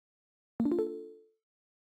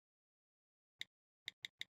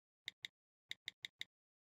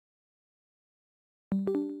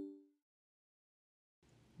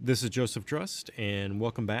This is Joseph Drust, and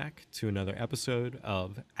welcome back to another episode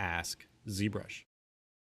of Ask ZBrush.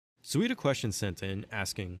 So we had a question sent in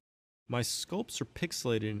asking, my sculpts are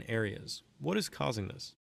pixelated in areas. What is causing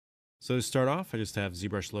this? So to start off, I just have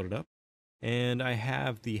ZBrush loaded up, and I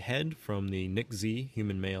have the head from the Nick Z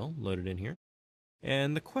human male loaded in here.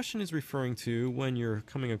 And the question is referring to when you're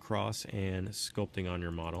coming across and sculpting on your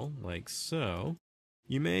model, like so.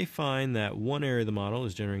 You may find that one area of the model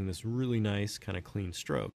is generating this really nice kind of clean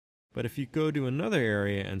stroke, but if you go to another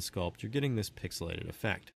area and sculpt, you're getting this pixelated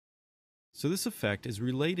effect. So this effect is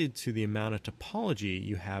related to the amount of topology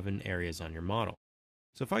you have in areas on your model.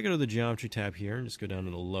 So if I go to the Geometry tab here and just go down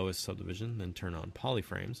to the lowest subdivision, then turn on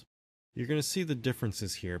Polyframes, you're going to see the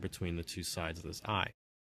differences here between the two sides of this eye.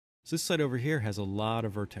 So this side over here has a lot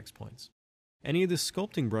of vertex points. Any of the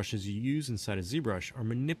sculpting brushes you use inside of ZBrush are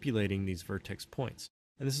manipulating these vertex points.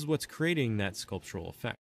 And this is what's creating that sculptural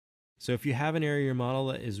effect. So if you have an area of your model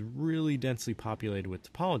that is really densely populated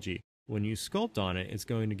with topology, when you sculpt on it, it's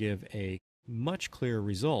going to give a much clearer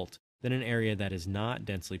result than an area that is not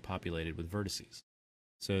densely populated with vertices.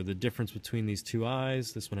 So the difference between these two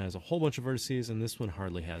eyes, this one has a whole bunch of vertices and this one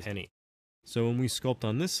hardly has any. So when we sculpt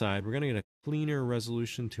on this side, we're going to get a cleaner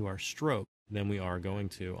resolution to our stroke than we are going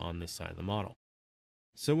to on this side of the model.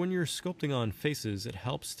 So when you're sculpting on faces, it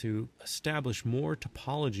helps to establish more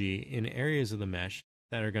topology in areas of the mesh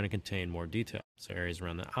that are going to contain more detail. So areas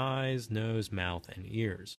around the eyes, nose, mouth, and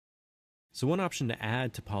ears. So one option to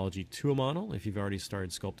add topology to a model, if you've already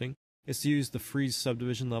started sculpting, is to use the Freeze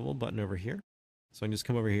Subdivision Level button over here. So I can just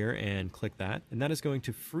come over here and click that, and that is going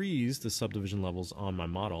to freeze the subdivision levels on my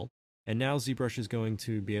model. And now ZBrush is going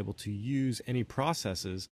to be able to use any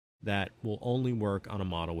processes that will only work on a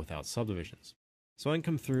model without subdivisions. So I can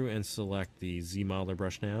come through and select the Z Modeler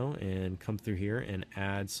brush now and come through here and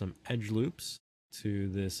add some edge loops to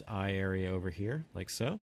this eye area over here, like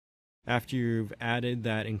so. After you've added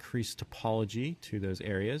that increased topology to those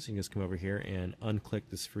areas, you can just come over here and unclick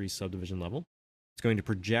this Freeze Subdivision Level. It's going to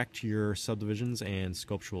project your subdivisions and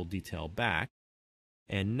sculptural detail back.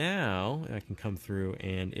 And now I can come through,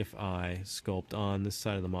 and if I sculpt on this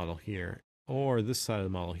side of the model here or this side of the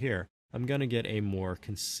model here, I'm going to get a more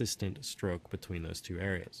consistent stroke between those two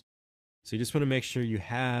areas. So you just want to make sure you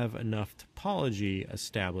have enough topology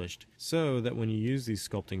established so that when you use these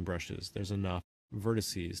sculpting brushes, there's enough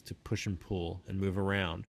vertices to push and pull and move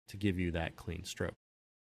around to give you that clean stroke.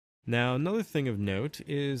 Now, another thing of note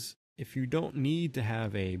is if you don't need to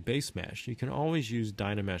have a base mesh, you can always use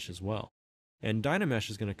Dynamesh as well. And Dynamesh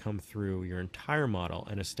is going to come through your entire model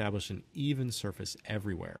and establish an even surface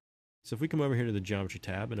everywhere. So if we come over here to the Geometry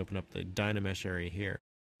tab and open up the Dynamesh area here,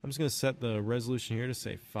 I'm just going to set the resolution here to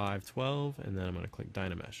say 512, and then I'm going to click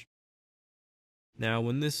Dynamesh. Now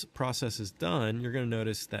when this process is done, you're going to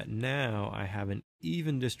notice that now I have an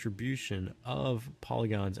even distribution of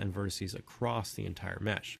polygons and vertices across the entire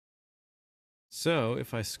mesh. So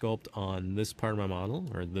if I sculpt on this part of my model,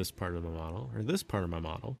 or this part of my model, or this part of my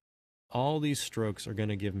model, all these strokes are going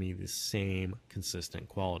to give me the same consistent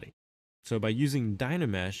quality. So by using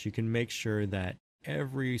Dynamesh, you can make sure that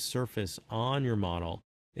every surface on your model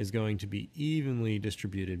is going to be evenly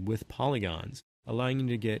distributed with polygons, allowing you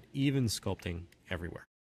to get even sculpting everywhere.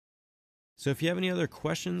 So if you have any other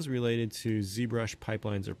questions related to ZBrush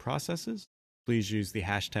pipelines or processes, please use the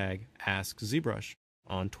hashtag AskZBrush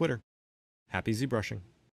on Twitter. Happy ZBrushing!